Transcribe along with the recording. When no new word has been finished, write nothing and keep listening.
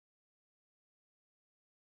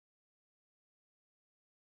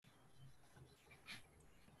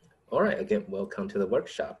All right, again, welcome to the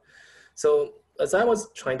workshop. So as I was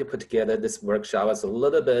trying to put together this workshop, I was a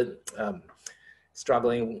little bit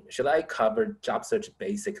struggling. Should I cover job search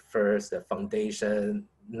basic first, the foundation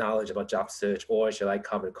knowledge about job search, or should I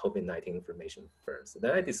cover COVID-19 information first? And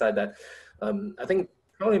then I decided that I think it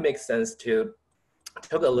probably makes sense to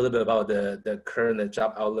talk a little bit about the current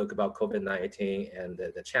job outlook about COVID-19 and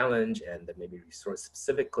the challenge and maybe resource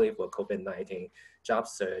specifically for COVID-19 job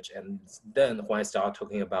search. And then when I start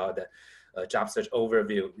talking about the job search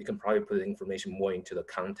overview, you can probably put the information more into the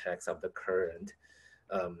context of the current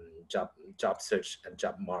job search and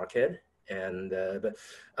job market. And but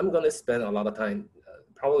I'm going to spend a lot of time,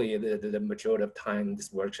 probably the majority of time,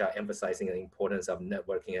 this workshop emphasizing the importance of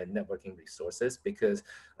networking and networking resources, because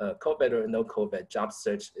COVID or no COVID, job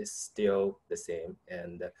search is still the same.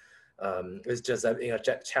 And it's just a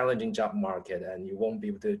challenging job market, and you won't be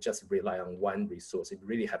able to just rely on one resource. You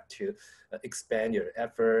really have to expand your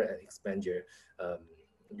effort and expand your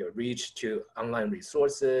reach to online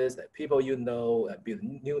resources, that people you know, build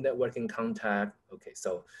new networking contact. Okay,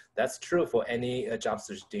 so that's true for any job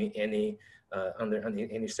search doing any under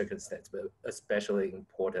any circumstance, but especially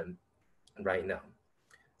important right now.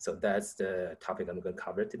 So that's the topic I'm going to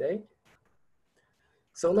cover today.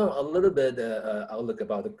 So now a little bit outlook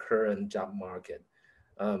about the current job market.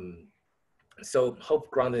 So hope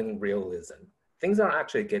grounded in realism. Things are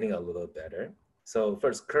actually getting a little better. So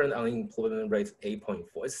first, current unemployment rate is 8.4.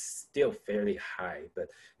 It's still fairly high, but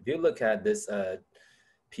if you look at this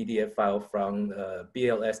PDF file from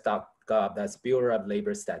BLS.gov, that's Bureau of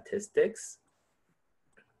Labor Statistics.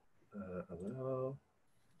 Hello.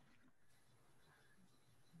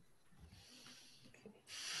 Okay.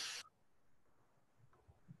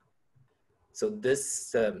 So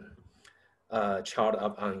this chart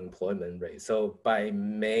of unemployment rate. So by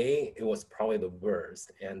May, it was probably the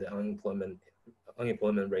worst, and the unemployment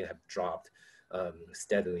rate have dropped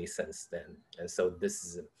steadily since then. And so this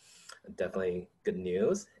is definitely good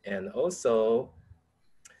news. And also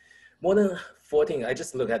more than 14, I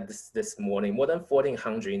just looked at this morning, more than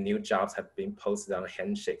 1,400 new jobs have been posted on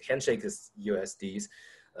Handshake. Handshake is USD's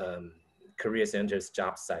career center's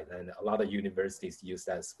job site, and a lot of universities use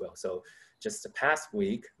that as well. So just the past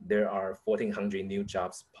week, there are 1,400 new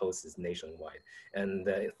jobs posted nationwide. And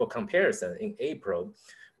for comparison, in April,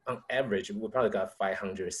 on average, we probably got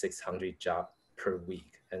 500, 600 jobs per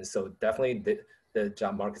week. And so definitely the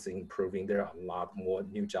job market is improving. There are a lot more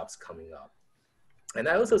new jobs coming up. And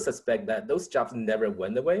I also suspect that those jobs never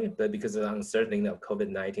went away, but because of the uncertainty of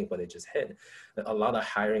COVID-19 when it just hit, a lot of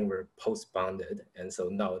hiring were postponed. And so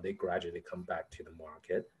now they gradually come back to the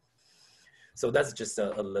market. So that's just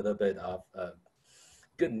a little bit of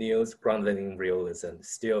good news, grounded in realism.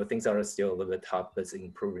 Still, things are still a little bit tough, but it's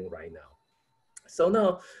improving right now. So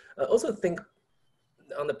now, also think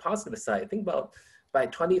on the positive side, think about by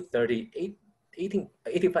 2030,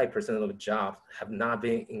 85% of the jobs have not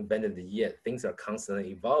been invented yet. Things are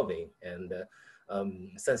constantly evolving. And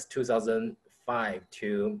since 2005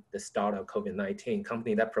 to the start of COVID-19,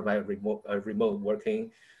 companies that provide remote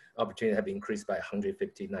working opportunity have increased by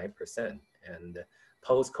 159%. And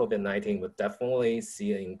post-COVID-19 would definitely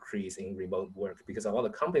see an increase in remote work, because a lot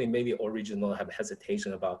of companies maybe originally have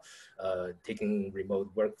hesitation about taking remote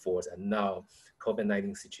workforce, and now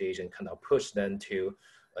COVID-19 situation kind of pushed them to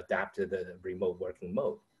adapt to the remote working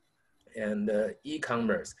mode. And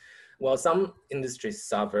e-commerce, well, some industries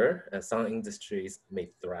suffer and some industries may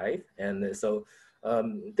thrive. And so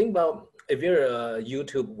think about if you're a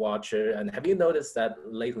YouTube watcher, and have you noticed that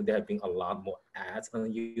lately there have been a lot more ads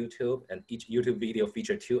on YouTube, and each YouTube video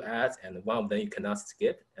featured 2 ads, and one of them you cannot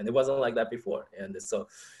skip, and it wasn't like that before. And so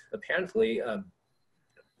apparently,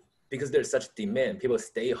 because there's such demand, people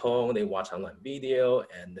stay home, they watch online video,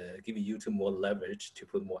 and give YouTube more leverage to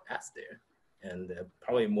put more ads there. And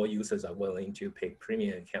probably more users are willing to pay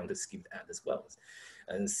premium account to skip the ad as well.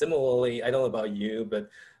 And similarly, I don't know about you, but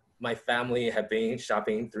my family have been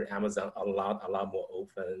shopping through Amazon a lot more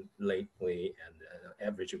often lately, and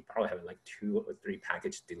average, we probably have like 2 or 3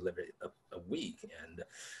 packages delivered a week. And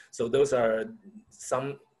so those are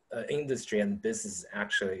some industry and businesses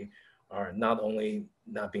actually are not only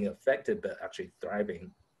not being affected, but actually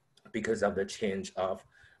thriving because of the change of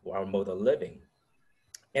our mode of living.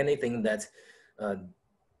 Anything that's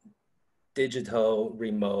digital,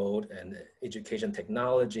 remote, and education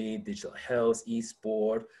technology, digital health,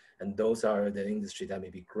 e-sport, and those are the industry that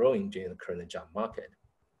may be growing during the current job market.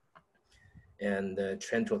 And the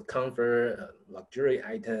trend toward comfort, luxury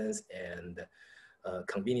items, and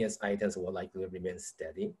convenience items will likely remain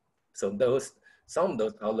steady. So some of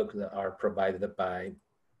those outlooks are provided by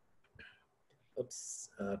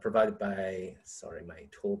provided by, sorry, my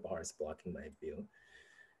toolbar is blocking my view,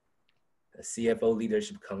 CFO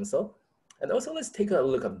Leadership Council. And also let's take a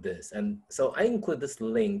look at this. And so I include this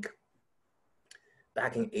link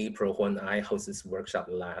back in April when I hosted this workshop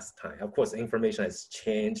last time. Of course, information has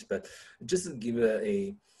changed, but just to give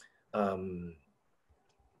you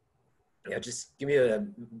just give you a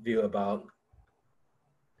view about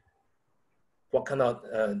what kind of,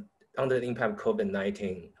 under the impact of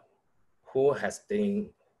COVID-19,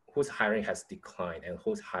 whose hiring has declined and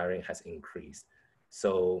whose hiring has increased.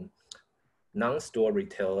 So non-store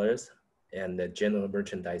retailers and the general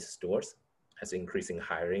merchandise stores has increasing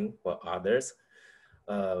hiring, while others,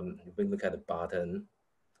 if we look at the bottom,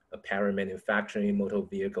 apparel manufacturing, motor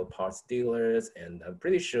vehicle parts dealers, and I'm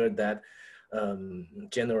pretty sure that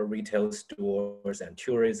general retail stores and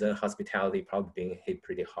tourism, hospitality probably being hit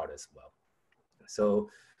pretty hard as well. So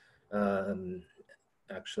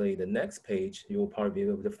actually the next page, you will probably be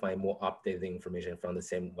able to find more updated information from the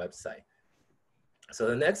same website. So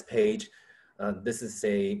the next page, this is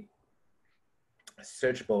a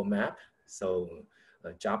searchable map. So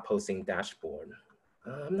a job posting dashboard.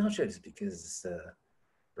 I'm not sure it's because it's a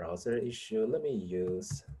browser issue. Let me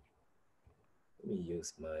use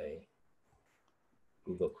my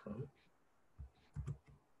Google Chrome.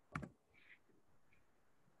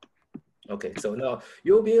 Okay, so now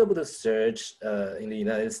you'll be able to search in the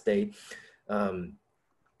United States the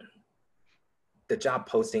job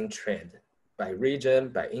posting trend by region,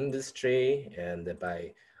 by industry, and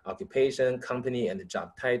by occupation, company, and the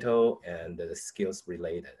job title, and the skills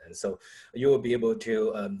related. And so you will be able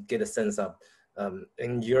to get a sense of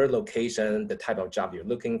in your location, the type of job you're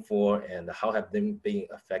looking for, and how have them been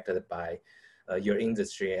affected by your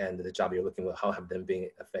industry, and the job you're looking for, how have them been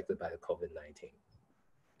affected by the COVID-19.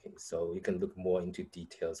 Okay, so you can look more into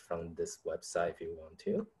details from this website if you want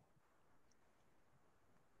to.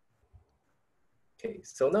 Okay,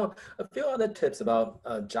 so now a few other tips about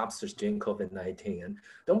job search during COVID-19. And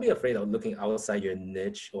don't be afraid of looking outside your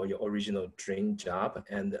niche or your original dream job.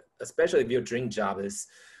 And especially if your dream job is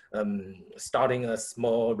starting a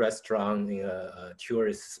small restaurant in a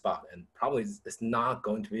tourist spot, and probably it's not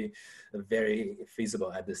going to be very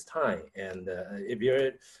feasible at this time. And if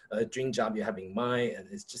your dream job you have in mind and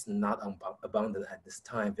it's just not abundant at this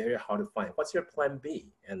time, very hard to find. What's your plan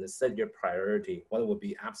B? And set your priority. What would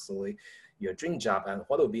be absolutely your dream job and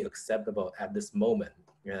what would be acceptable at this moment,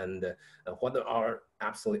 and what are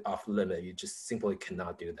absolutely off limit. You just simply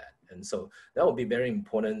cannot do that. And so that will be very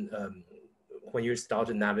important when you start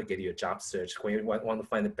to navigate your job search, when you want to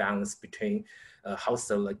find a balance between how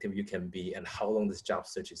selective you can be and how long this job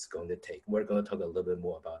search is going to take. We're going to talk a little bit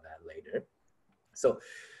more about that later. So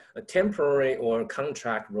temporary or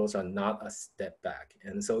contract roles are not a step back.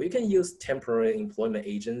 And so you can use temporary employment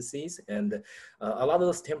agencies, and a lot of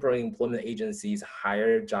those temporary employment agencies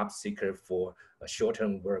hire job seekers for a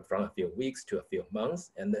short-term work from a few weeks to a few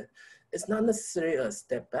months. And it's not necessarily a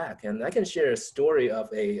step back. And I can share a story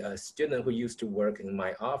of a student who used to work in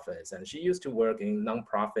my office, and she used to work in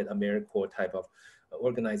nonprofit AmeriCorps type of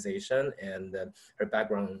organization, and her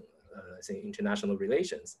background say international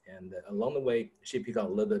relations, and along the way she picked up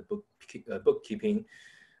a little bit bookkeeping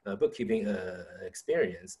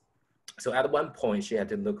experience. So at one point she had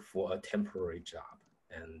to look for a temporary job,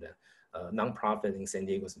 and nonprofit in San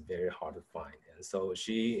Diego was very hard to find, and so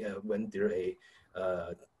she went through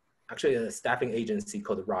actually a staffing agency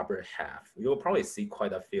called Robert Half. You'll probably see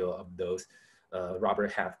quite a few of those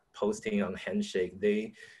Robert Half posting on Handshake.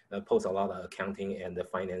 They post a lot of accounting and the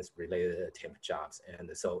finance related temp jobs, and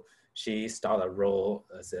so she started a role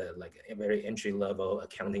as a very entry level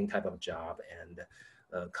accounting type of job. And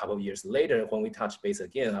a couple of years later, when we touched base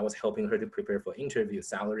again, I was helping her to prepare for interview,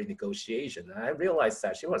 salary negotiation. And I realized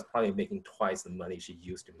that she was probably making twice the money she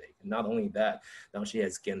used to make. And not only that, now she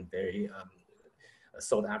has gained very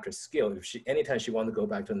sought after skill. If anytime she wanted to go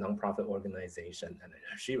back to a nonprofit organization, and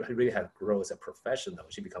she really had grown as a professional,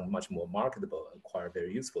 she become much more marketable, acquire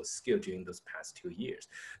very useful skill during those past 2 years.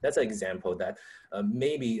 That's an example that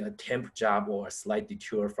maybe a temp job or a slight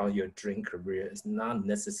detour from your dream career is not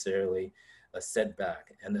necessarily a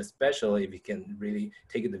setback, and especially if you can really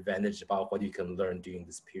take advantage about what you can learn during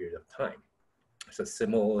this period of time. So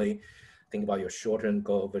similarly, think about your short-term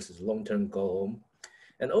goal versus long-term goal.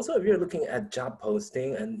 And also, if you're looking at job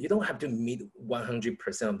posting, and you don't have to meet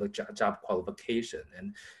 100% of the job qualification,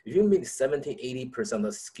 and if you meet 70, 80% of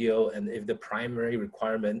the skill, and if the primary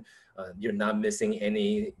requirement, you're not missing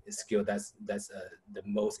any skill that's the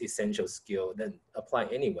most essential skill, then apply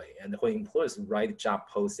anyway. And when employers write job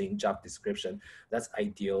posting, job description, that's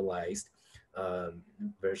idealized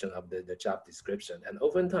version of the job description. And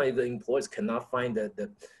oftentimes the employers cannot find the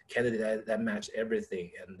candidate that match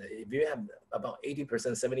everything. And if you have about 80%,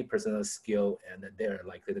 70% of skill, and they're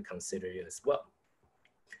likely to consider you as well.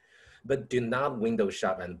 But do not window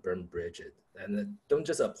shop and burn bridges. And don't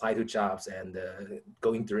just apply to jobs and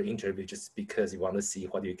going through interview just because you want to see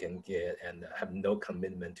what you can get and have no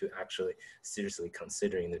commitment to actually seriously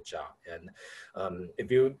considering the job. And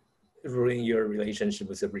if you ruin your relationship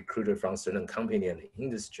with a recruiter from a certain company and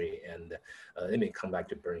industry, and it may come back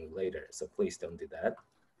to burn you later. So please don't do that.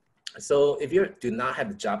 So if you do not have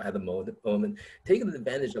a job at the moment, take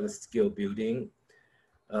advantage of the skill building.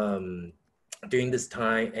 During this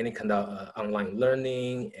time, any kind of online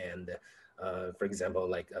learning and for example,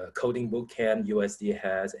 like coding bootcamp USD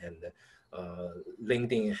has, and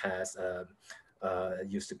LinkedIn has,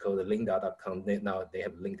 used to call the LinkedIn.com. Now they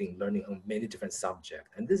have LinkedIn Learning on many different subjects.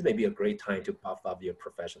 And this may be a great time to buff up your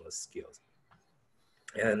professional skills.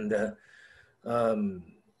 And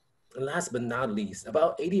last but not least,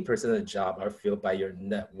 about 80% of the jobs are filled by your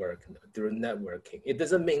network, through networking. It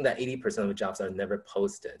doesn't mean that 80% of the jobs are never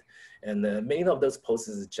posted. And many of those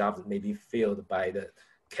posted jobs may be filled by the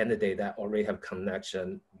candidate that already have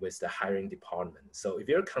connection with the hiring department. So if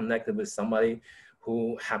you're connected with somebody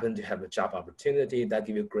who happen to have a job opportunity, that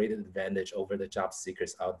give you great advantage over the job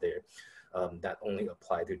seekers out there that only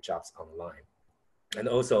apply to jobs online. And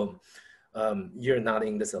also, you're not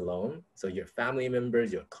in this alone. So your family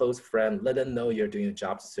members, your close friend, let them know you're doing a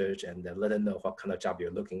job search, and then let them know what kind of job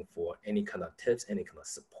you're looking for, any kind of tips, any kind of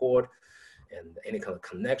support, and any kind of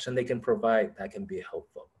connection they can provide that can be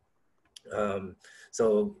helpful.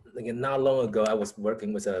 So again, not long ago, I was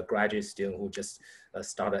working with a graduate student who just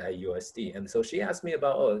started at USD. And so she asked me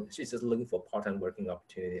about, oh, she's just looking for part-time working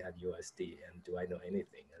opportunity at USD. And do I know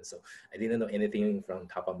anything? And so I didn't know anything from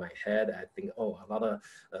top of my head. I think, oh, a lot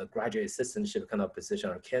of graduate assistantship kind of position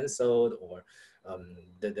are canceled, or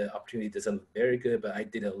the opportunity doesn't look very good, but I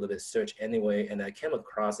did a little bit of search anyway. And I came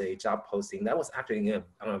across a job posting that was actually on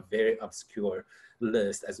a very obscure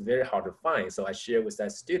list that's very hard to find. So I shared with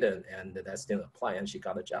that student, and that student applied, and she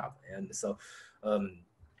got a job. And so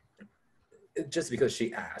just because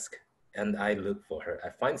she asked and I look for her, I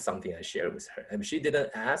find something, I share with her. And if she didn't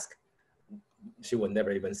ask, she would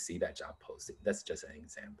never even see that job posting. That's just an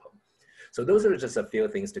example. So those are just a few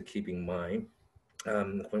things to keep in mind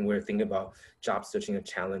when we're thinking about job searching a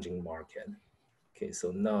challenging market. Okay,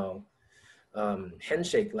 so now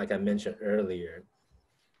Handshake, like I mentioned earlier,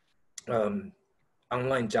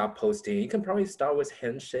 online job posting, you can probably start with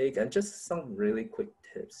Handshake, and just some really quick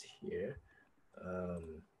tips here.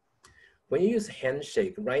 When you use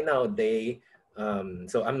Handshake, right now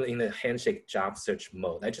so I'm in the Handshake job search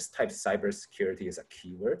mode. I just type cybersecurity as a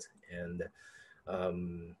keyword, and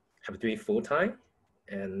have to be full-time.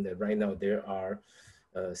 And right now there are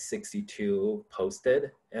 62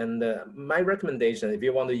 posted. And my recommendation, if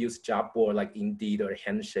you want to use job board like Indeed or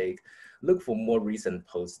Handshake, look for more recent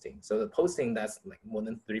posting. So the posting that's like more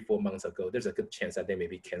than 3-4 months ago, there's a good chance that they may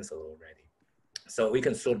be canceled already. So we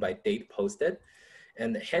can sort by date posted.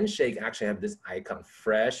 And Handshake actually have this icon,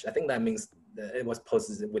 fresh. I think that means that it was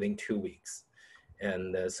posted within 2 weeks.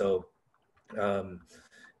 And so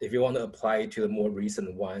if you want to apply to the more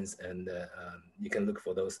recent ones, and you can look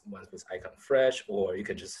for those ones with icon fresh, or you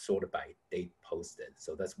can just sort it by date posted.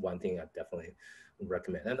 So that's one thing I definitely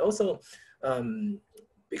recommend. And also,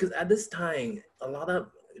 because at this time, a lot of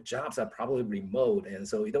jobs are probably remote, and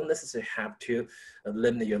so you don't necessarily have to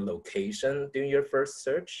limit your location during your first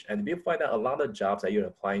search. And if you find out a lot of jobs that you're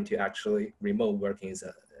applying to actually remote working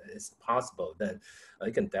is possible, then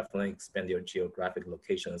you can definitely expand your geographic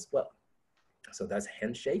location as well. So that's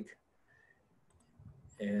Handshake.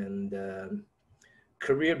 And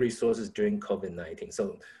career resources during COVID-19.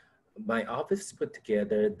 So my office put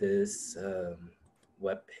together this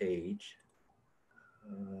web page.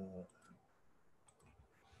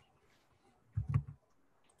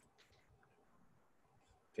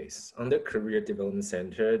 Okay, so under Career Development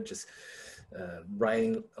Center, just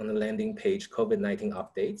writing on the landing page, COVID-19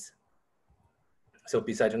 updates. So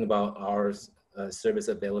besides talking about our service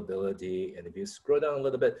availability, and if you scroll down a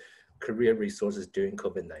little bit, career resources during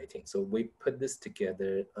COVID-19. So we put this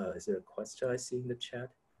together. Is there a question I see in the chat?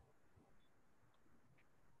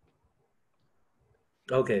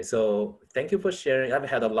 Okay, so thank you for sharing. I've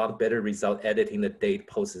had a lot better result editing the date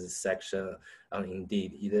posted section on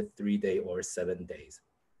Indeed, either 3 days or 7 days.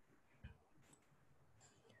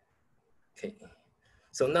 Okay,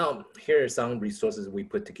 so now here are some resources we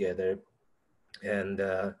put together. And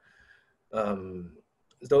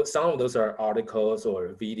some of those are articles or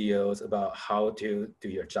videos about how to do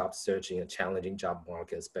your job search in a challenging job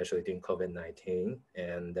market, especially during COVID-19,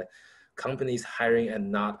 and companies hiring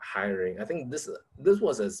and not hiring. I think this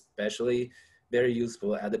was especially very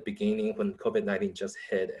useful at the beginning when COVID-19 just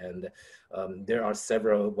hit, and there are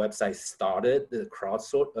several websites started the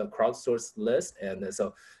crowdsource list, and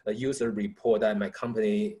so a user report that my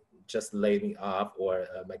company just laid me off, or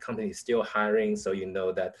my company is still hiring, so you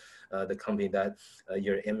know that the company that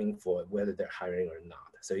you're aiming for, whether they're hiring or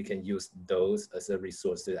not. So you can use those as a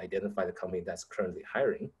resource to identify the company that's currently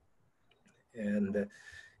hiring. And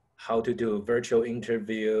how to do a virtual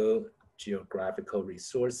interview, geographical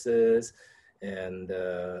resources, and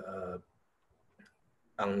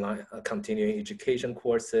online continuing education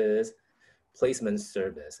courses, placement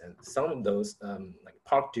service. And some of those, like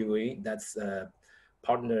Park Dewey, that's a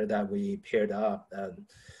partner that we paired up,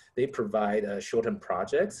 they provide short-term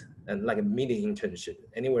projects and like a mini internship,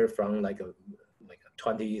 anywhere from like a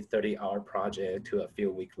 20, 30-hour project to a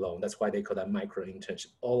few week long. That's why they call that micro internship.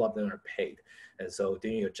 All of them are paid. And so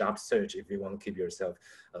during your job search, if you want to keep yourself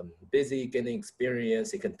busy, getting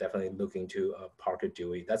experience, you can definitely look into Parker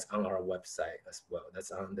Dewey. That's on our website as well. That's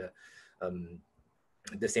on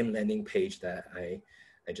the same landing page that I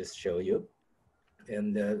just showed you.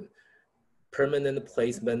 And permanent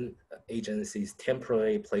placement agencies,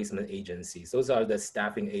 temporary placement agencies. Those are the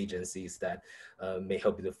staffing agencies that may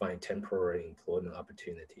help you to find temporary employment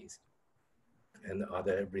opportunities, and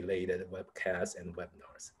other related webcasts and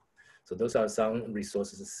webinars. So those are some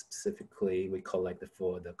resources specifically we collected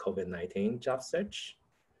for the COVID-19 job search.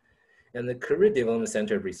 And the Career Development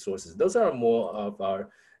Center resources, those are more of our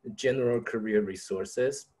general career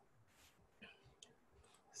resources.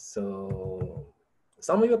 So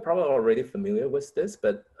some of you are probably already familiar with this,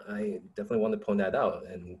 but I definitely want to point that out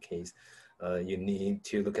in case you need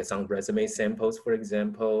to look at some resume samples, for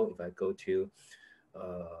example. If I go to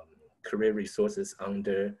career resources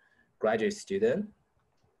under graduate student,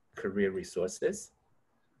 career resources.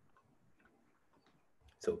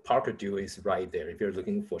 So Parker Dewey is right there if you're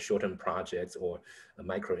looking for short-term projects or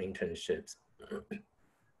micro internships.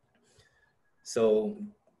 So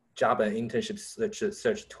job and internship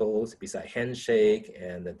search tools beside Handshake,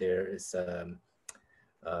 and there is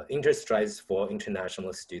InterStrides for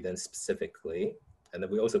international students specifically. And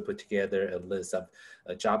then we also put together a list of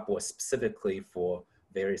job boards specifically for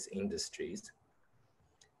various industries.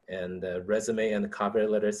 And resume and cover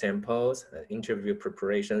letter samples, interview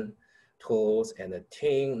preparation tools, and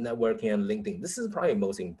team networking and LinkedIn. This is probably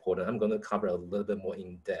most important. I'm going to cover a little bit more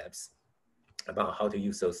in depth about how to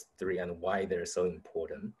use those three and why they're so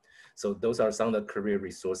important. So those are some of the career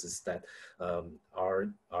resources that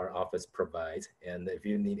our office provides. And if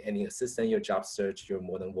you need any assistance in your job search, you're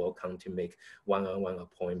more than welcome to make one-on-one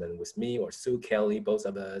appointment with me or Sue Kelly. Both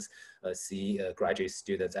of us see graduate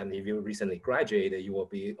students. And if you recently graduated, you will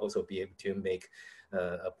also be able to make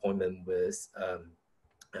appointment with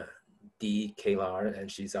Dee Kalar, and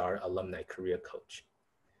she's our alumni career coach.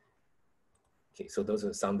 Okay, so those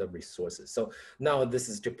are some of the resources. So now this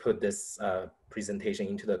is to put this presentation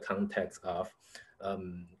into the context of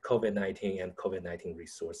COVID-19 and COVID-19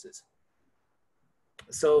 resources.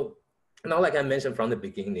 So now, like I mentioned from the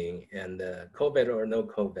beginning, and COVID or no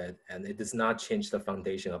COVID, and it does not change the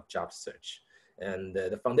foundation of job search. And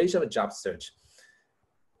the foundation of job search,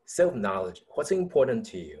 self-knowledge, what's important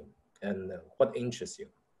to you and what interests you,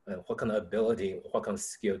 and what kind of ability, what kind of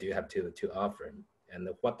skill do you have to offer, and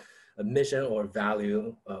what mission or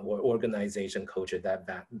value or organization culture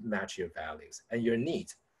that match your values and your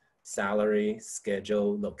needs, salary,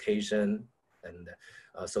 schedule, location. And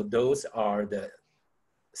so those are the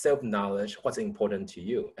self-knowledge, what's important to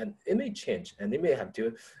you. And it may change, and it may have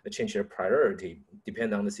to change your priority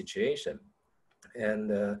depending on the situation.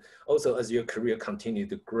 And also, as your career continue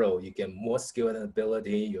to grow, you get more skill and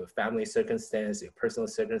ability, your family circumstance, your personal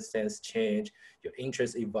circumstance change, your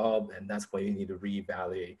interests evolve, and that's when you need to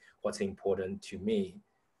reevaluate what's important to me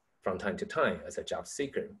from time to time as a job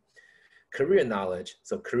seeker. Career knowledge,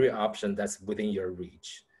 so career option that's within your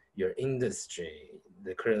reach, your industry,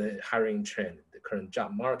 the current hiring trend, the current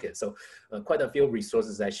job market. So quite a few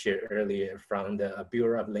resources I shared earlier from the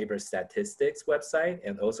Bureau of Labor Statistics website,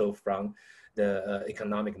 and also from the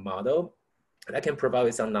economic model. And I can provide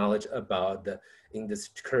you some knowledge about the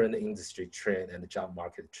current industry trend and the job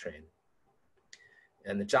market trend.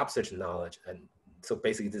 And the job search knowledge. And so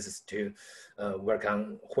basically this is to work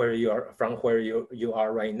on where you are, from where you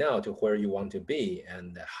are right now to where you want to be,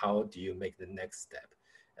 and how do you make the next step.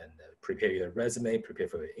 And prepare your resume, prepare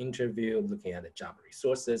for your interview, looking at the job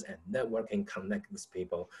resources, and networking, connect with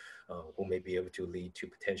people who may be able to lead to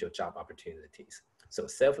potential job opportunities. So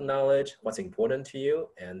self-knowledge, what's important to you,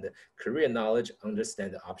 and career knowledge,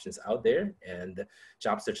 understand the options out there, and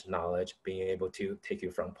job search knowledge, being able to take you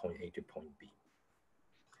from point A to point B.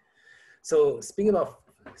 So speaking of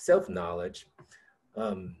self-knowledge,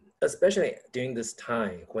 especially during this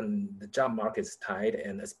time when the job market is tight,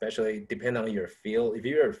 and especially depending on your field, if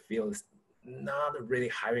your field is not really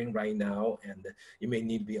hiring right now, and you may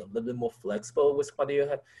need to be a little bit more flexible with what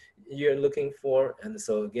you're looking for. And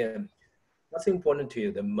so again, what's important to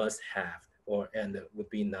you, the must have and would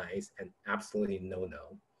be nice, and absolutely no.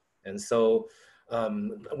 And so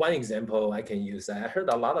one example I can use, I heard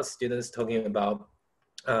a lot of students talking about,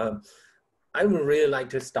 I would really like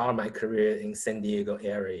to start my career in San Diego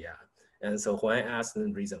area. And so when I asked them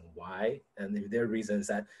the reason why, and if their reason is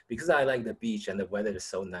that because I like the beach and the weather is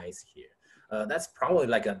so nice here. That's probably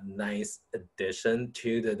like a nice addition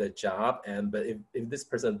to the job. But if this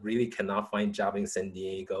person really cannot find job in San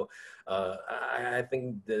Diego, I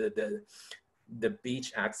think the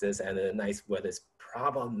beach access and the nice weather is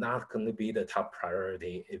probably not going to be the top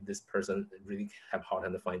priority if this person really have hard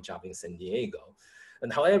time to find job in San Diego.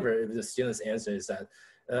 And however, if the student's answer is that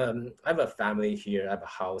I have a family here, I have a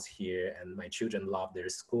house here, and my children love their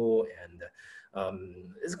school, and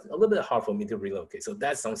it's a little bit hard for me to relocate. So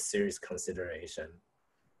that's some serious consideration.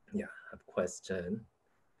 Yeah, I have a question.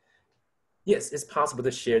 Yes, it's possible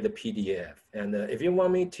to share the PDF. And if you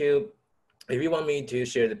want me to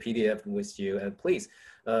share the PDF with you, and please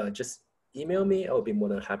just email me. I'll be more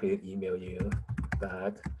than happy to email you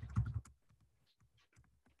back.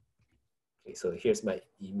 Okay, so here's my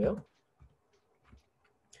email.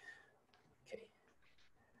 Okay.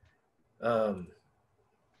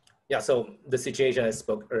 Yeah, so the situation I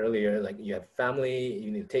spoke earlier, like you have family you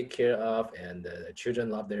need to take care of, and the children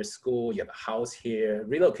love their school, you have a house here.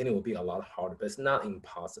 Relocating will be a lot harder, but it's not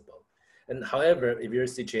impossible. And however, if your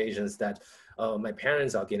situation is that my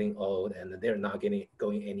parents are getting old and they're not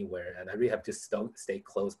going anywhere, and I really have to stay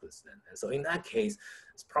close with them. And so in that case,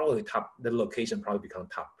 it's probably the location probably become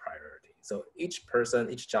top priority. So each person,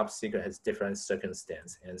 each job seeker has different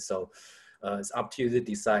circumstance. And so it's up to you to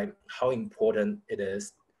decide how important it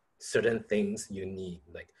is, certain things you need,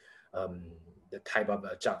 like the type of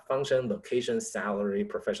job function, location, salary,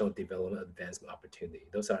 professional development, advancement opportunity.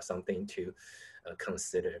 Those are something to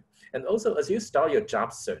consider. And also, as you start your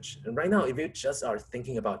job search, and right now, if you just are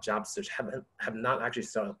thinking about job search, have not actually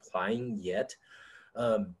started applying yet,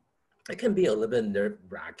 it can be a little bit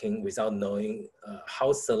nerve-wracking without knowing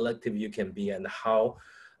how selective you can be and how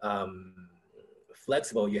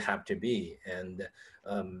flexible you have to be. And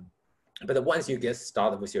but once you get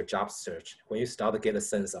started with your job search, when you start to get a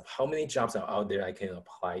sense of how many jobs are out there I can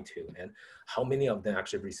apply to, and how many of them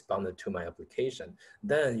actually responded to my application,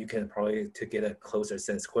 then you can probably to get a closer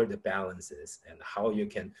sense where the balance is and how you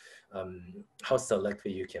can, how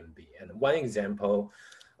selective you can be. And one example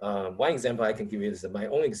I can give you is my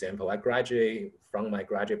own example. I graduated from my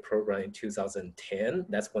graduate program in 2010.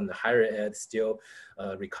 That's when the higher ed still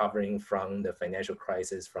recovering from the financial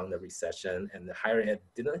crisis, from the recession, and the higher ed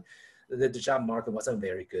the job market wasn't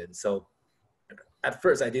very good. So at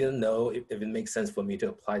first I didn't know if it makes sense for me to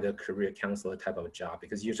apply the career counselor type of job,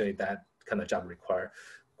 because usually that kind of job require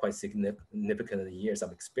quite significant years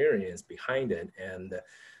of experience behind it. And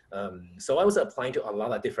so I was applying to a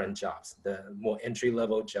lot of different jobs, the more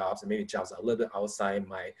entry-level jobs, and maybe jobs a little bit outside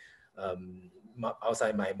my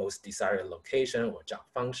most desired location or job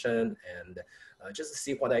function, and just to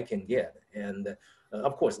see what I can get. And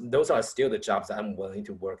of course, those are still the jobs that I'm willing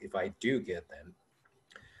to work if I do get them.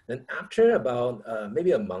 Then after about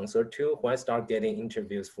maybe a month or two, when I start getting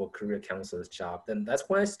interviews for career counselor's job, then that's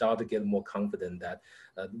when I start to get more confident that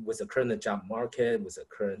with the current job market, with the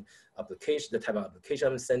current application, the type of application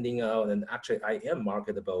I'm sending out, and actually I am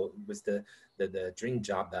marketable with the dream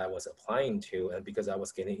job that I was applying to, and because I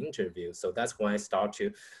was getting interviews. So that's when I start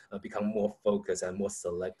to become more focused and more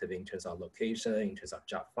selective in terms of location, in terms of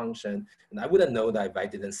job function. And I wouldn't know that if I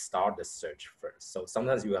didn't start the search first. So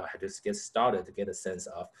sometimes you have to get started to get a sense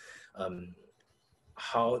of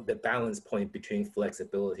how the balance point between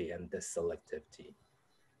flexibility and the selectivity.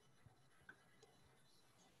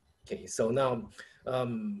 Okay, so now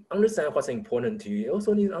understand what's important to you. You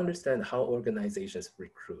also need to understand how organizations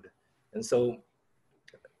recruit. And so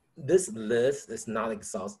this list is not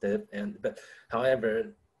exhaustive, but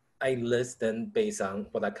however, I list them based on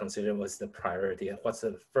what I consider was the priority and what's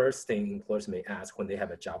the first thing employers may ask when they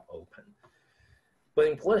have a job open. But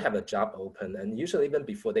employers have a job open, and usually even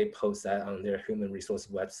before they post that on their human resource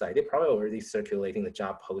website, they're probably already circulating the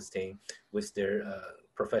job posting with their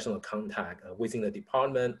professional contact within the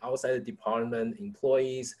department, outside the department,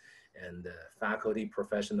 employees, and faculty,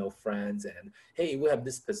 professional friends, and hey, we have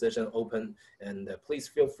this position open, and please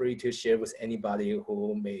feel free to share with anybody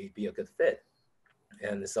who may be a good fit.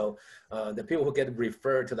 And so the people who get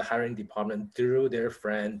referred to the hiring department through their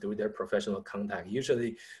friend, through their professional contact,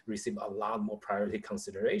 usually receive a lot more priority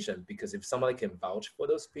consideration, because if somebody can vouch for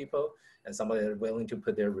those people and somebody is willing to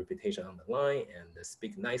put their reputation on the line and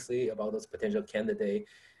speak nicely about those potential candidate,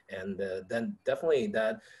 and then definitely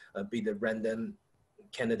that be the random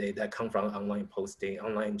candidate that come from online posting,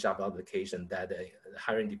 online job application that the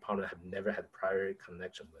hiring department have never had prior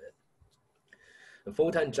connection with.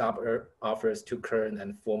 Full-time job offers to current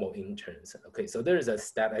and formal interns. Okay, so there is a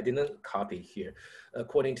stat I didn't copy here.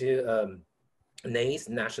 According to NACE,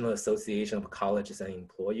 National Association of Colleges and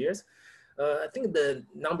Employers, I think the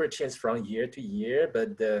number changes from year to year,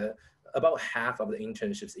 but about half of the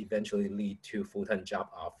internships eventually lead to full-time job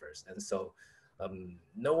offers. And so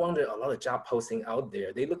no wonder a lot of job posting out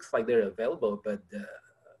there, they look like they're available, but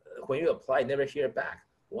when you apply, never hear back.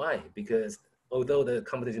 Why? Because although the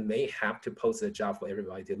companies may have to post a job for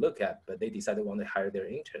everybody to look at, but they decided to want to hire their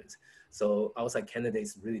interns. So outside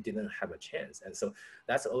candidates really didn't have a chance. And so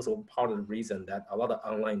that's also part of the reason that a lot of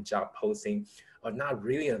online job posting are not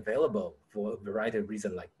really available for a variety of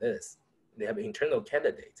reasons like this. They have internal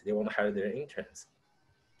candidates, they want to hire their interns.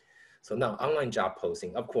 So now online job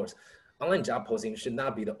posting, of course, online job posting should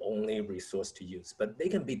not be the only resource to use, but they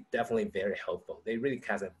can be definitely very helpful. They really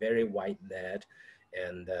cast a very wide net.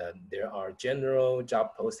 And there are general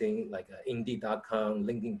job posting like Indeed.com,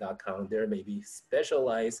 LinkedIn.com. There may be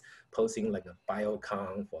specialized posting like a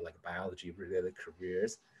Biocon for like biology related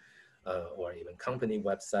careers, or even company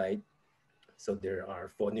website. So there are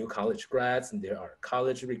for new college grads, and there are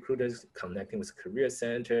college recruiters connecting with career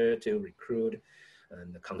center to recruit,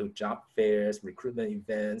 and come to job fairs, recruitment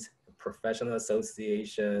events, professional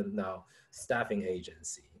association, now staffing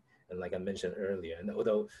agency. And like I mentioned earlier, and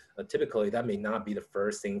although typically that may not be the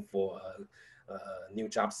first thing for a new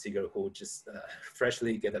job seeker who just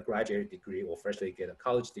freshly get a graduate degree or freshly get a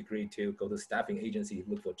college degree to go to staffing agency to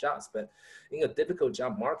look for jobs, but in a difficult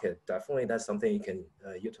job market, definitely that's something you can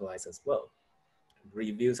utilize as well.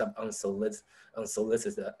 Reviews of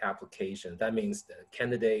unsolicited application. That means the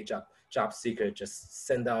candidate, job seeker just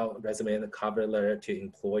send out resume and a cover letter to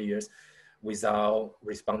employers without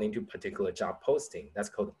responding to particular job posting. That's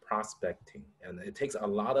called prospecting. And it takes a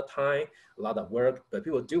lot of time, a lot of work, but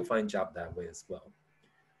people do find job that way as well.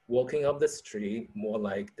 Walking up the street, more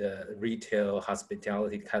like the retail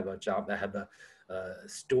hospitality kind of a job that have a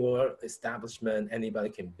store establishment anybody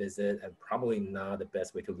can visit, and probably not the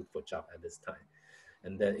best way to look for a job at this time.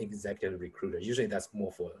 And then executive recruiter, usually that's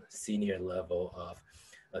more for senior level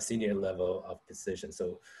of position.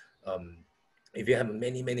 So if you have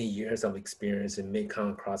many years of experience, and may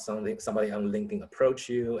come across somebody on LinkedIn approach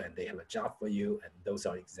you and they have a job for you, and those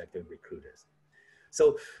are executive recruiters.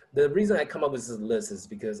 So the reason I come up with this list is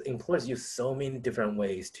because employers use so many different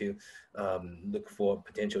ways to look for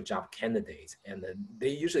potential job candidates, and they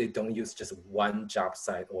usually don't use just one job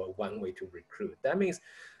site or one way to recruit. That means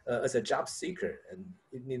as a job seeker, and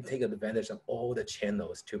you need to take advantage of all the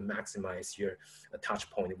channels to maximize your touch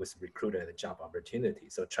point with recruiter and job opportunity.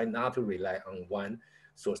 So try not to rely on one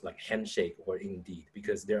source like Handshake or Indeed,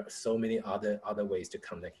 because there are so many other ways to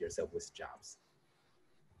connect yourself with jobs.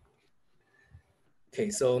 Okay,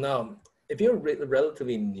 so now if you're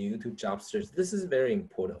relatively new to job search, this is very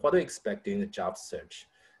important. What do you expect during the job search?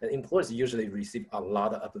 And employers usually receive a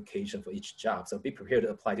lot of applications for each job. So be prepared to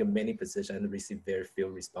apply to many positions and receive very few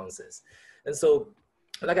responses. And so,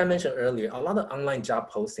 like I mentioned earlier, a lot of online job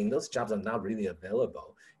posting, those jobs are not really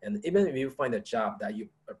available. And even if you find a job that you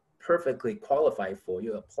are perfectly qualified for,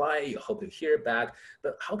 you apply, you hope to hear back,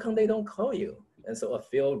 but how come they don't call you? And so a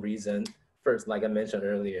few reasons. First, like I mentioned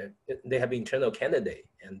earlier, they have internal candidate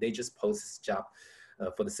and they just post this job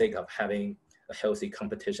for the sake of having a healthy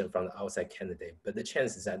competition from the outside candidate. But the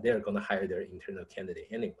chance is that they're going to hire their internal candidate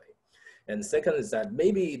anyway. And second is that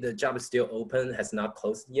maybe the job is still open, has not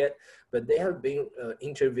closed yet, but they have been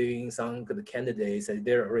interviewing some good candidates and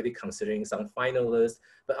they're already considering some finalists.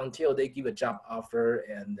 But until they give a job offer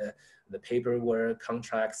and the paperwork,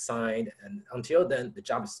 contract signed, and until then, the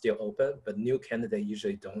job is still open, but new candidates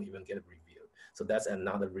usually don't even get reviewed. So that's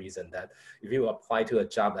another reason that if you apply to a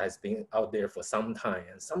job that has been out there for some time,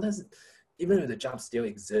 and sometimes even if the job still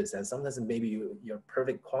exists, and sometimes maybe you're a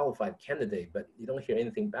perfect qualified candidate, but you don't hear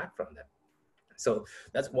anything back from them. So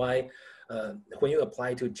that's why when you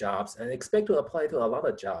apply to jobs, and expect to apply to a lot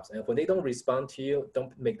of jobs, and when they don't respond to you,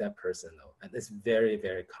 don't make that personal. And it's very,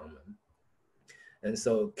 very common. And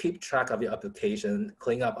so keep track of your application,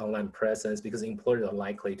 clean up online presence because employers are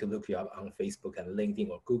likely to look you up on Facebook and LinkedIn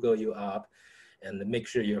or Google you up, and make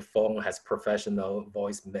sure your phone has professional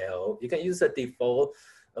voicemail. You can use a default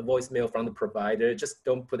voicemail from the provider. Just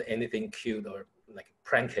don't put anything cute or like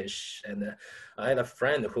prankish. And I had a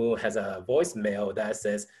friend who has a voicemail that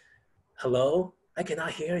says, "Hello, I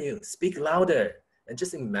cannot hear you. Speak louder." And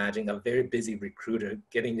just imagine a very busy recruiter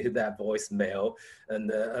getting to that voicemail. And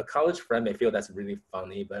a college friend may feel that's really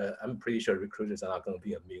funny, but I'm pretty sure recruiters are not going to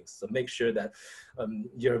be amused. So make sure that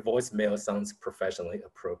your voicemail sounds professionally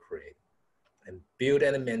appropriate. And build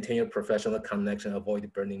and maintain your professional connection,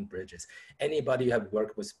 avoid burning bridges. Anybody you have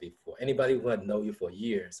worked with before, anybody who had known you for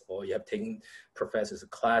years, or you have taken professors'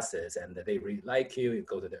 classes and they really like you, you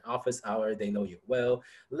go to their office hour, they know you well,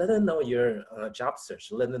 let them know your job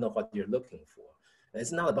search, let them know what you're looking for. And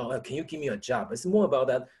it's not about, can you give me a job? It's more about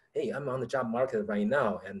that, hey, I'm on the job market right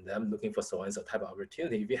now and I'm looking for so-and-so type of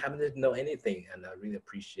opportunity. If you happen to know anything, and I really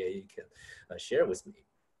appreciate you can share with me.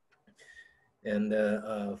 And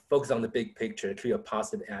focus on the big picture, treat a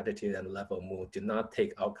positive attitude and level mood. Do not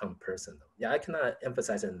take outcome personal. Yeah, I cannot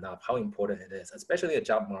emphasize enough how important it is, especially a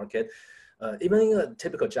job market. Even in a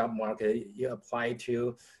typical job market, you apply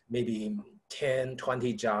to maybe 10,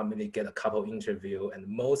 20 jobs, maybe get a couple interview, and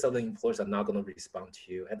most of the employers are not going to respond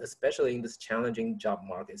to you. And especially in this challenging job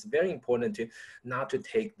market, it's very important to not to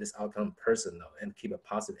take this outcome personal and keep a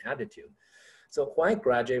positive attitude. So when I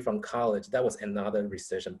graduated from college, that was another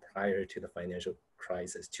recession prior to the financial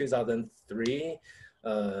crisis. 2003,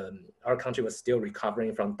 our country was still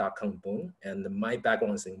recovering from dot-com boom, and my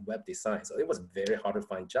background is in web design, so it was very hard to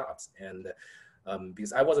find jobs. And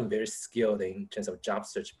because I wasn't very skilled in terms of job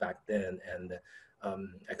search back then, and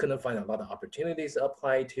I couldn't find a lot of opportunities to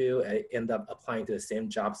apply to. I ended up applying to the same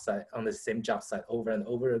job site on the same job site over and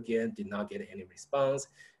over again, did not get any response.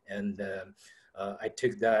 And I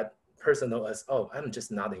took that personal as, oh, I'm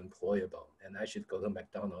just not employable and I should go to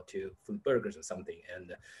McDonald's to food burgers or something.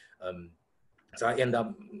 And so I end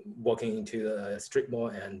up walking into a strip mall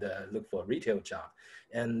and look for a retail job.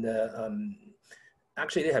 And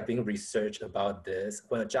actually there have been research about this.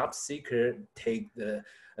 When a job seeker take the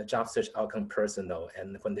job search outcome personal,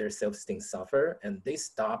 and when their self-esteem suffer and they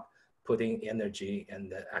stop putting energy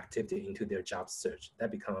and activity into their job search, that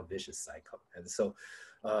becomes a vicious cycle. And so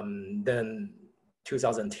then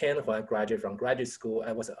 2010, when I graduated from graduate school,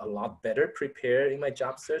 I was a lot better prepared in my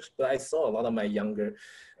job search, but I saw a lot of my younger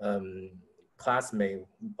classmates,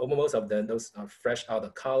 most of them, those are fresh out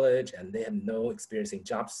of college and they have no experience in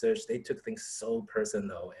job search. They took things so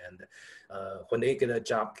personal. And when they get a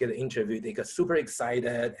job, get an interview, they get super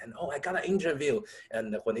excited and, oh, I got an interview.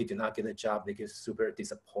 And when they do not get a job, they get super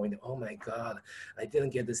disappointed. Oh my God, I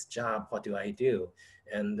didn't get this job. What do I do?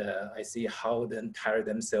 And I see how they tire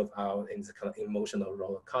themselves out in this kind of emotional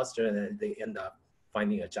roller coaster, and they end up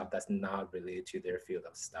finding a job that's not related to their field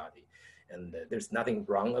of study. And there's nothing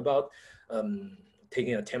wrong about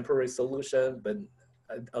taking a temporary solution, but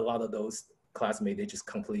a lot of those classmates, they just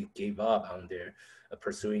completely gave up on their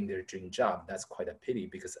pursuing their dream job. That's quite a pity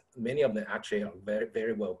because many of them actually are very,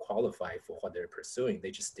 very well qualified for what they're pursuing.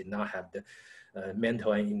 They just did not have the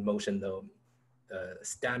mental and emotional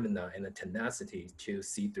stamina and the tenacity to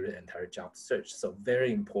see through the entire job search. So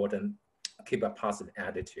very important, keep a positive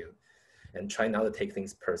attitude and try not to take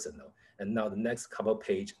things personal. And now the next couple of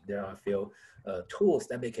pages, there are a few tools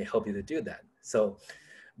that can help you to do that. So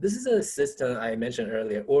this is a system I mentioned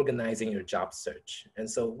earlier, organizing your job search. And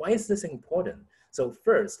so why is this important? So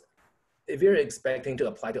first, if you're expecting to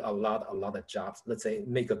apply to a lot of jobs, let's say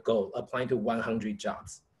make a goal, applying to 100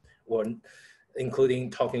 jobs, or including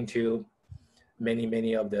talking to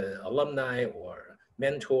many of the alumni or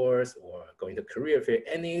mentors or going to career fair,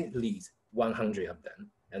 any leads, 100 of them.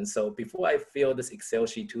 And so before I fill this Excel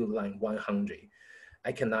sheet to line 100,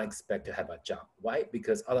 I cannot expect to have a job. Why?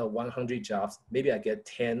 Because out of 100 jobs, maybe I get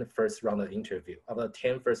 10 first round of interview. Out of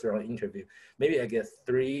 10 first round interview, maybe I get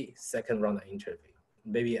 3 second round of interview.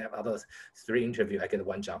 Maybe out of 3 interview, I get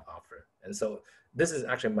 1 job offer. And so this is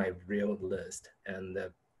actually my real list. And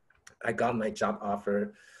I got my job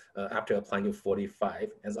offer after applying to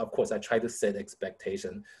 45. And of course, I try to set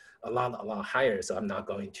expectation a lot higher. So I'm not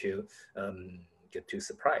going to get too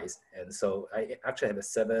surprised. And so I actually have a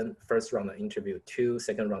 7 first round of interview, 2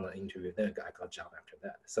 second round of interview, then I got a job after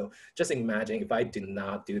that. So just imagine if I did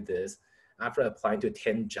not do this, after applying to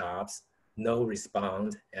 10 jobs, no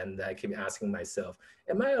response, and I keep asking myself,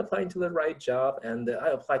 am I applying to the right job? And I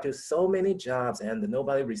apply to so many jobs and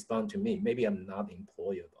nobody respond to me. Maybe I'm not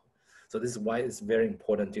employable. So this is why it's very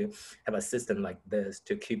important to have a system like this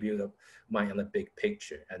to keep your mind on the big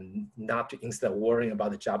picture and not to, instead of worrying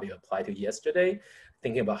about the job you applied to yesterday,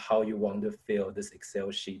 thinking about how you want to fill this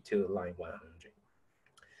Excel sheet to line 100.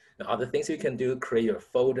 Now, other things you can do, create your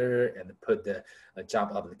folder and put the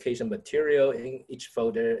job application material in each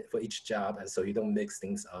folder for each job, and so you don't mix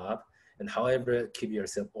things up. And however, keep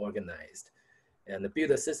yourself organized and build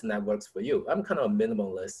a system that works for you. I'm kind of a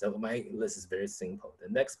minimalist, so my list is very simple.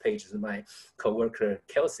 The next page is my coworker,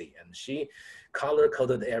 Kelsey, and she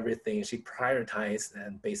color-coded everything. She prioritized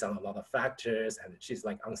and based on a lot of factors, and she's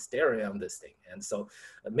like on stereo on this thing. And so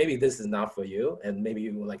maybe this is not for you, and maybe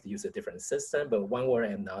you would like to use a different system, but one way or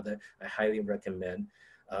another, I highly recommend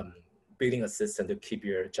building a system to keep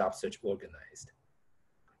your job search organized.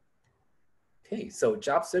 Okay, so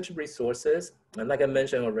job search resources, and like I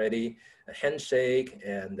mentioned already, a Handshake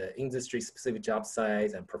and industry-specific job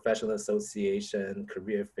sites and professional association,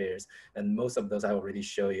 career fairs, and most of those I already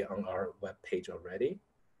show you on our webpage already.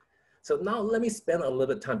 So now let me spend a little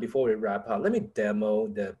bit of time before we wrap up. Let me demo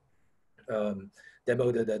the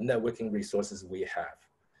networking resources we have.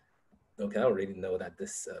 Okay, I already know that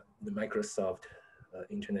this the Microsoft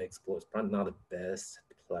Internet Explorer is probably not the best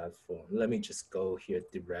platform. Let me just go here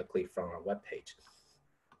directly from our webpage.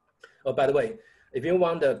 Oh, by the way, if you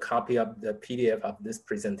want a copy of the PDF of this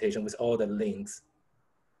presentation with all the links,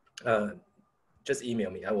 just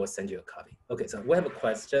email me. I will send you a copy. Okay, so we have a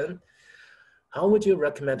question. How would you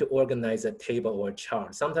recommend to organize a table or a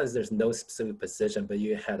chart? Sometimes there's no specific position, but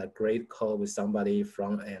you had a great call with somebody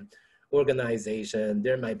from an organization.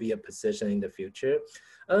 There might be a position in the future.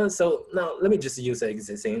 So now let me just use an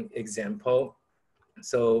existing example.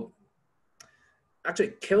 So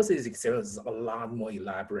actually, Kelsey's example is a lot more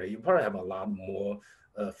elaborate. You probably have a lot more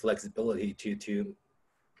flexibility to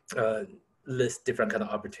list different kind of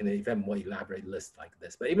opportunity. You have more elaborate list like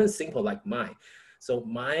this, but even simple like mine. So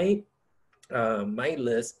my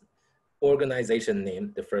list, organization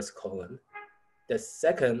name, the first column, the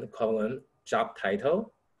second column, job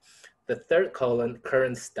title, the third column,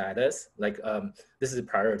 current status, like this is a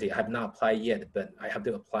priority. I have not applied yet, but I have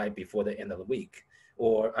to apply before the end of the week.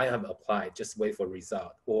 Or I have applied, just wait for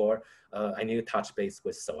result. Or I need to touch base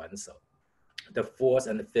with so-and-so. The fourth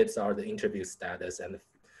and the fifth are the interview status, and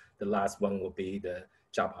the last one will be the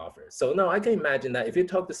job offer. So now I can imagine that if you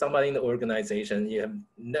talk to somebody in the organization, you have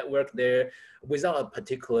network there without a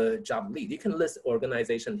particular job lead, you can list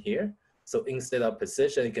organization here. So instead of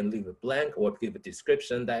position, you can leave it blank or give a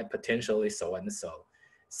description that potentially so-and-so.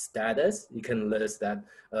 Status, you can list that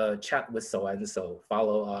chat with so-and-so,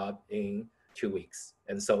 follow up in 2 weeks.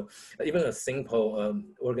 And so even a simple,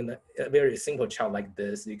 a very simple chart like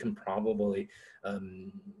this, you can probably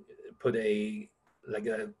put a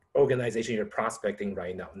organization you're prospecting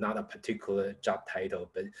right now, not a particular job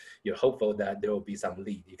title, but you're hopeful that there will be some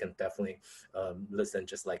lead. You can definitely listen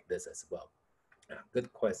just like this as well.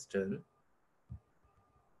 Good question.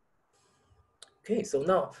 Okay, so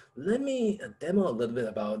now let me demo a little bit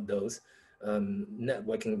about those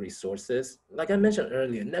networking resources. Like I mentioned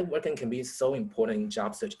earlier, networking can be so important in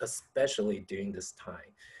job search, especially during this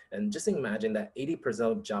time. And just imagine that 80%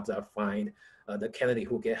 of jobs are find the candidate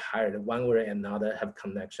who get hired one way or another have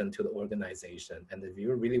connection to the organization. And if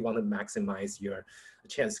you really want to maximize your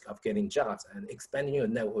chance of getting jobs, and expanding your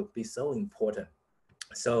network would be so important.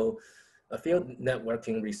 So a field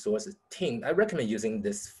networking resources team, I recommend using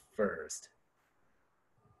this first,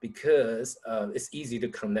 because it's easy to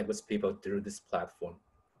connect with people through this platform.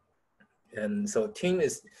 And so team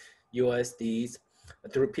is USD's,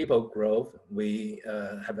 through People Growth, we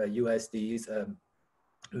have a USD's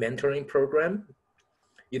mentoring program.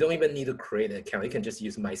 You don't even need to create an account. You can just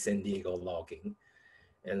use My San Diego login.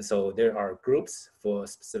 And so there are groups for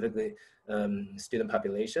specifically student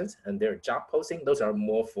populations, and there are job postings. Those are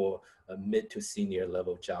more for mid to senior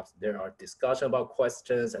level jobs. There are discussion about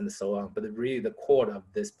questions and so on, but really the core of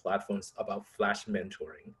this platform is about flash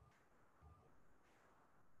mentoring.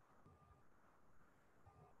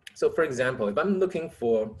 So for example, if I'm looking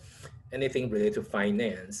for anything related to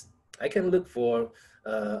finance, I can look for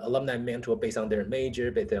alumni mentor based on their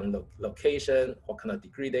major, based on location, what kind of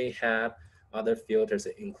degree they have, other filters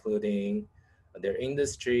including their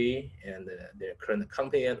industry and their current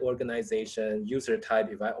company and organization, user type,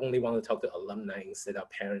 if I only want to talk to alumni instead of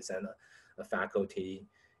parents and faculty,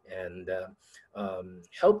 and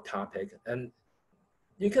help topic. And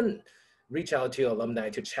you can reach out to alumni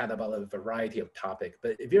to chat about a variety of topics.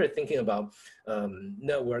 But if you're thinking about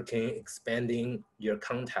networking, expanding your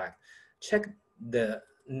contact, check the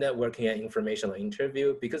networking and informational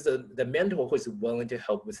interview, because the mentor who is willing to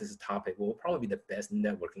help with this topic will probably be the best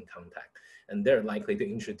networking contact. And they're likely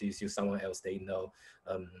to introduce you someone else they know.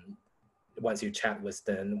 Once you chat with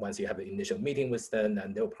them, once you have an initial meeting with them,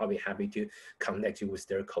 and they'll probably happy to connect you with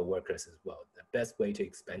their coworkers as well. The best way to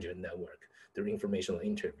expand your network through informational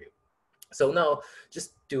interview. So now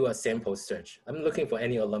just do a sample search. I'm looking for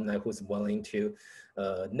any alumni who's willing to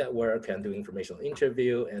network and do informational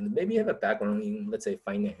interview, and maybe have a background in, let's say,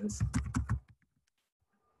 finance.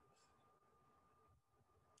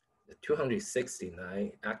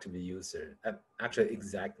 269 active user, actually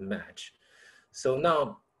exact match. So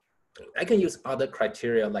now I can use other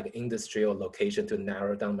criteria like industry or location to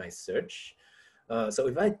narrow down my search. So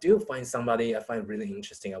if I do find somebody I find really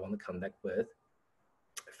interesting, I want to connect with,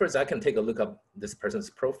 first I can take a look up this person's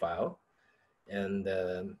profile and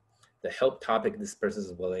the help topic this person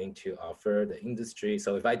is willing to offer, the industry.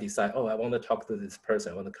 So if I decide, oh, I want to talk to this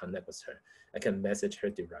person, I want to connect with her, I can message her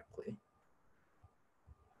directly.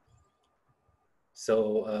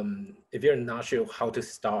 So if you're not sure how to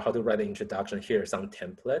start, how to write an introduction, here are some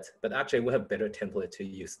templates, but actually we have better template to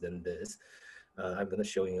use than this. I'm going to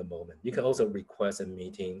show you in a moment. You can also request a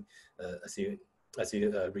meeting as you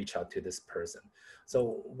reach out to this person.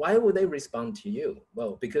 So why would they respond to you?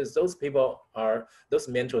 Well, because those people are, those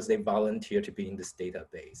mentors, they volunteer to be in this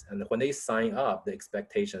database. And when they sign up, the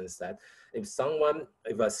expectation is that if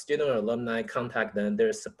a student or alumni contact them,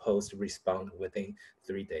 they're supposed to respond within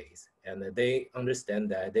 3 days. And they understand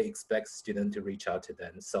that, they expect students to reach out to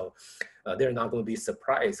them. So they're not going to be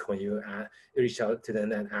surprised when you reach out to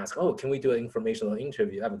them and ask, oh, can we do an informational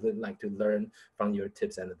interview? I would like to learn from your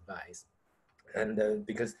tips and advice. And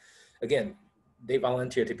because, again, they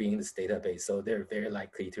volunteer to be in this database, so they're very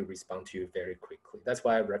likely to respond to you very quickly. That's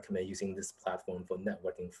why I recommend using this platform for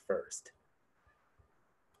networking first.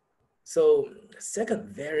 So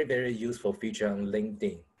second very, very useful feature on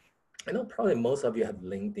LinkedIn. I know probably most of you have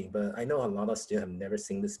LinkedIn, but I know a lot of students have never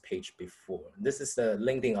seen this page before. This is the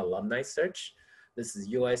LinkedIn alumni search. This is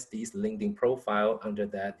USD's LinkedIn profile. Under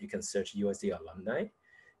that, you can search USD alumni.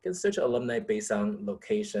 You can search alumni based on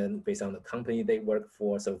location, based on the company they work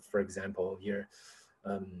for. So for example, you're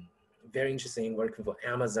very interested in working for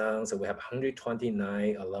Amazon. So we have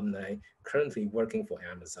 129 alumni currently working for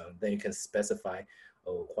Amazon. Then you can specify,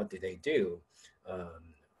 oh, what did they do?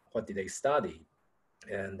 What did they study?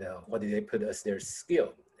 And what did they put as their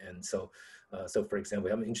skill? And so, so for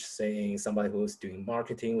example, I'm interested in somebody who's doing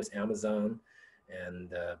marketing with Amazon.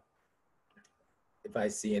 And if I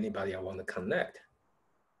see anybody I want to connect,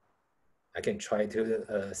 I can try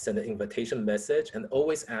to send an invitation message and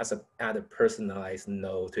always add a personalized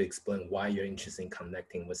note to explain why you're interested in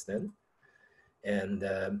connecting with them. And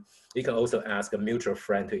you can also ask a mutual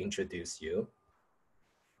friend to introduce you.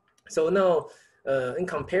 So now, in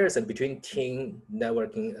comparison between team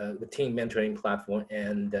networking, the team mentoring platform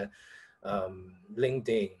and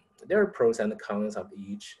LinkedIn, there are pros and cons of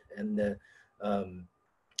each. And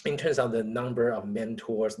in terms of the number of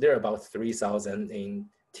mentors, there are about 3,000 in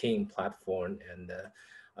team platform. And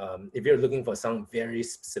if you're looking for some very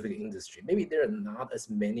specific industry, maybe there are not as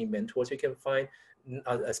many mentors you can find,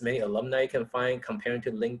 as many alumni you can find comparing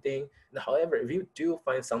to LinkedIn. However, if you do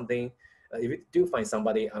find something, if you do find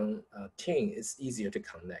somebody on a team, it's easier to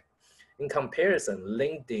connect. In comparison,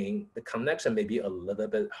 LinkedIn, the connection may be a little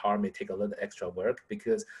bit hard, may take a little extra work,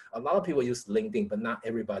 because a lot of people use LinkedIn, but not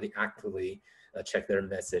everybody actively check their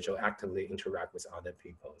message or actively interact with other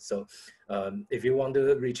people. So if you want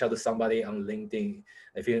to reach out to somebody on LinkedIn,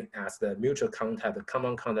 if you ask the mutual contact, the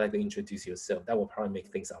common contact to introduce yourself, that will probably make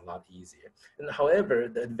things a lot easier. And however,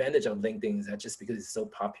 the advantage of LinkedIn is that just because it's so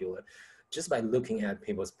popular, just by looking at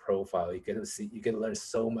people's profile, you get to see, you get to learn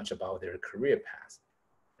so much about their career path.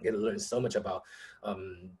 You get to learn so much about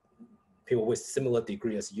people with similar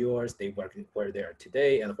degree as yours, they work where they are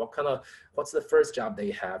today, and what's the first job they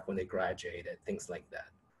have when they graduated, things like that.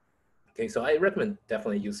 Okay, so I recommend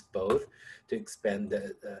definitely use both to expand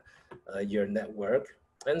your network.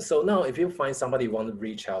 And so now if you find somebody you want to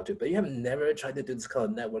reach out to, but you have never tried to do this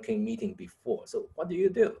kind of networking meeting before, so what do you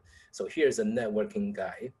do? So here's a networking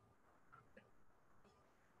guide.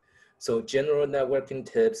 So general networking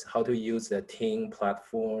tips, how to use the team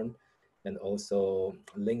platform, and also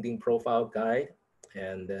LinkedIn profile guide,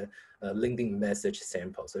 and LinkedIn message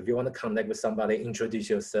sample. So if you want to connect with somebody, introduce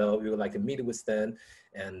yourself, you would like to meet with them,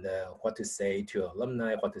 and what to say to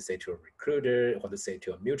alumni, what to say to a recruiter, what to say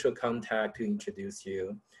to a mutual contact to introduce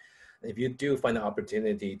you. If you do find an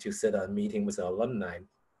opportunity to set a meeting with an alumni,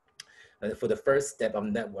 for the first step of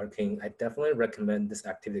networking, I definitely recommend this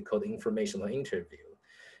activity called informational interview.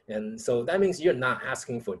 And so that means you're not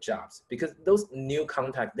asking for jobs, because those new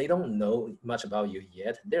contacts, they don't know much about you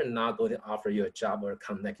yet. They're not going to offer you a job or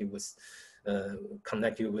connect you with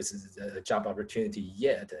a job opportunity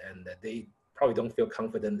yet, and they probably don't feel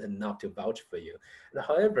confident enough to vouch for you. And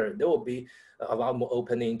however, there will be a lot more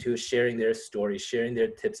opening to sharing their story, sharing their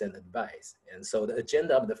tips and advice. And so the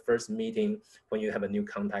agenda of the first meeting when you have a new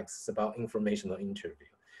contact is about informational interview,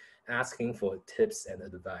 asking for tips and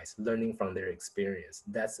advice, learning from their experience.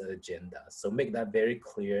 That's the agenda. So make that very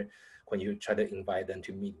clear when you try to invite them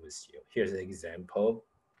to meet with you. Here's an example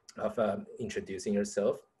of introducing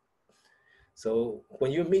yourself. So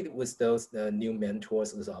when you meet with those new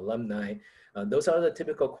mentors, those alumni, those are the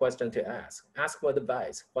typical questions to ask. Ask for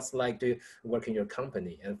advice. What's it like to work in your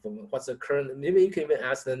company? And what's the current, maybe you can even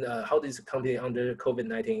ask them, how is the company under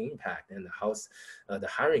COVID-19 impact, and how's the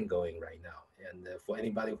hiring going right now? And for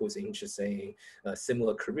anybody who's interested in a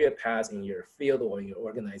similar career path in your field or in your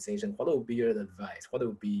organization, what would be your advice? What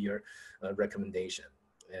would be your recommendation?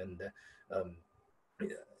 And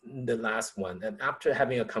the last one, and after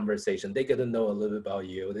having a conversation, they get to know a little bit about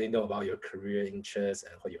you. They know about your career interests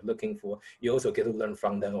and what you're looking for. You also get to learn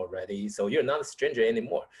from them already. So you're not a stranger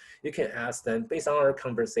anymore. You can ask them, based on our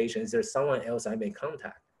conversation, is there someone else I may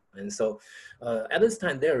contact? And so at this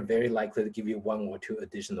time, they're very likely to give you 1 or 2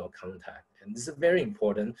 additional contacts. And this is very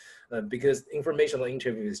important because informational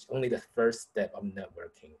interview is only the first step of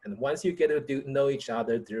networking. And once you get to know each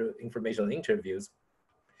other through informational interviews,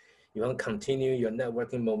 you want to continue your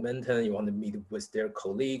networking momentum, you want to meet with their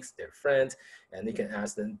colleagues, their friends, and you can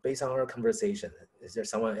ask them, based on our conversation, is there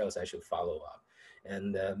someone else I should follow up?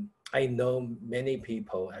 And I know many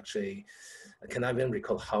people, actually, I cannot even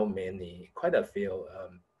recall how many, quite a few,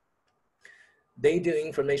 they do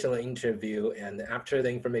informational interview, and after the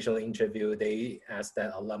informational interview, they ask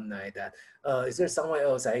that alumni that, is there someone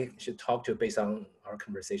else I should talk to based on our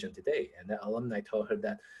conversation today? And the alumni told her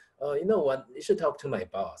that, oh, you know what, you should talk to my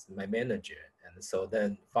boss, my manager. And so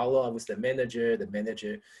then follow up with the manager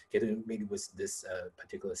get to meet with this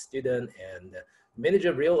particular student, and the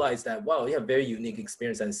manager realized that, wow, you have very unique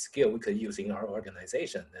experience and skill we could use in our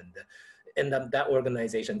organization. And that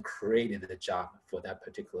organization created a job for that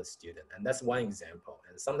particular student. And that's one example.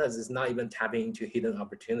 And sometimes it's not even tapping into hidden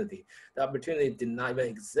opportunity. The opportunity did not even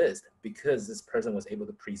exist because this person was able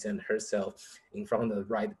to present herself in front of the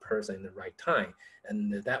right person in the right time.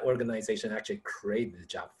 And that organization actually created the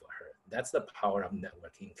job for her. That's the power of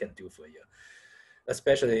networking can do for you,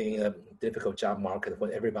 especially in a difficult job market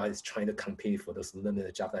when everybody's trying to compete for those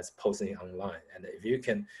limited jobs that's posting online. And if you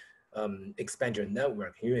can expand your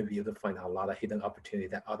network, you may be able to find a lot of hidden opportunity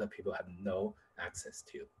that other people have no access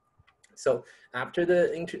to. So after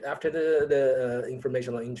the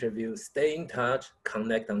informational interview, stay in touch,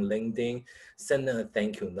 connect on LinkedIn, send a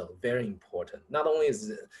thank you note, very important. Not only is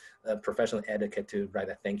it a professional etiquette to write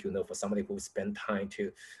a thank you note for somebody who spent time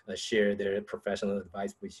to share their professional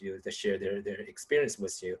advice with you, to share their experience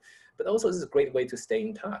with you, but also this is a great way to stay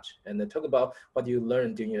in touch and talk about what you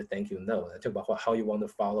learned during your thank you note, talk about how you want to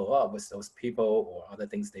follow up with those people or other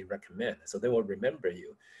things they recommend. So they will remember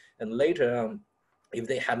you. And later, if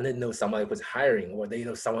they happen to know somebody who's hiring, or they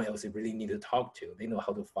know someone else they really need to talk to, they know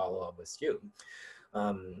how to follow up with you.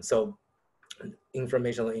 So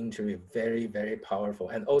informational interview, very, very powerful,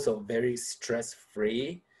 and also very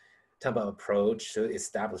stress-free type of approach to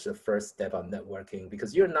establish the first step of networking,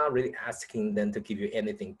 because you're not really asking them to give you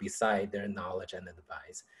anything beside their knowledge and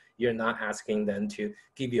advice. You're not asking them to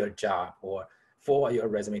give you a job or forward your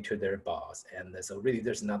resume to their boss. And so really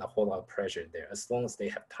there's not a whole lot of pressure there. As long as they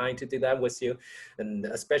have time to do that with you, and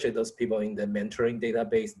especially those people in the mentoring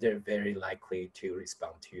database, they're very likely to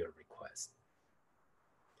respond to your request.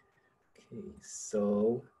 Okay,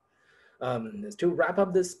 so to wrap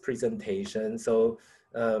up this presentation, so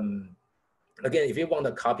again, if you want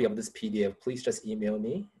a copy of this PDF, please just email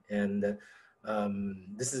me. And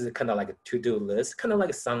this is kind of like a to-do list, kind of like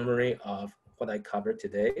a summary of what I covered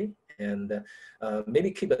today. And maybe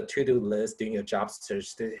keep a to-do list during your job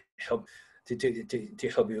search to help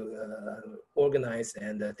help you organize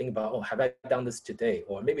and think about, oh, have I done this today?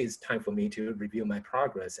 Or maybe it's time for me to review my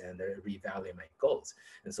progress and reevaluate my goals.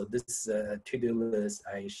 And so this to-do list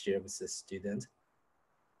I share with the students.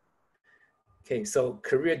 Okay, so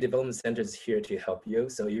Career Development Center is here to help you.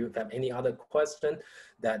 So if you have any other question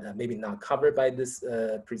that maybe not covered by this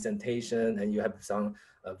presentation, and you have some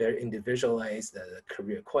very individualized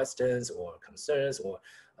career questions or concerns, or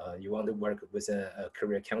you want to work with a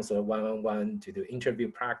career counselor one-on-one to do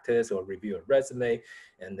interview practice or review a resume,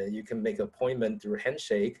 and then you can make an appointment through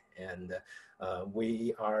Handshake. And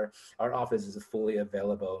our office is fully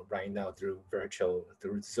available right now through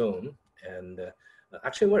Zoom. And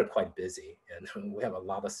Actually, we're quite busy and we have a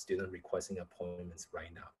lot of students requesting appointments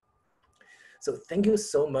right now. So thank you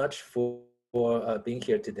so much for being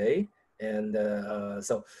here today. And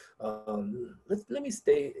let me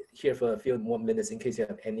stay here for a few more minutes in case you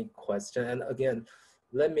have any question. And again,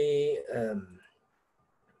 let me,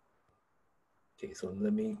 okay, so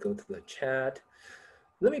let me go to the chat.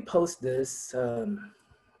 Let me post this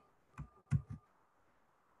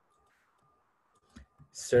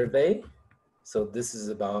survey. So this is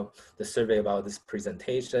about the survey about this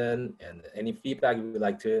presentation, and any feedback you would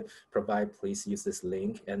like to provide, please use this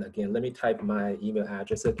link. And again, let me type my email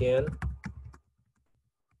address again.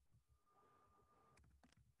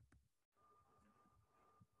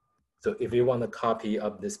 So if you want a copy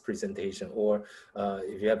of this presentation, or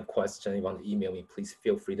if you have a question, you want to email me, please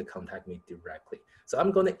feel free to contact me directly. So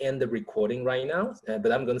I'm going to end the recording right now,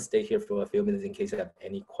 but I'm going to stay here for a few minutes in case you have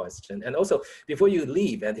any question. And also, before you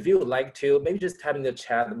leave, and if you would like to, maybe just type in the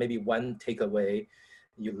chat, maybe one takeaway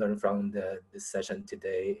you learned from this session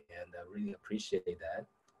today, and I really appreciate that.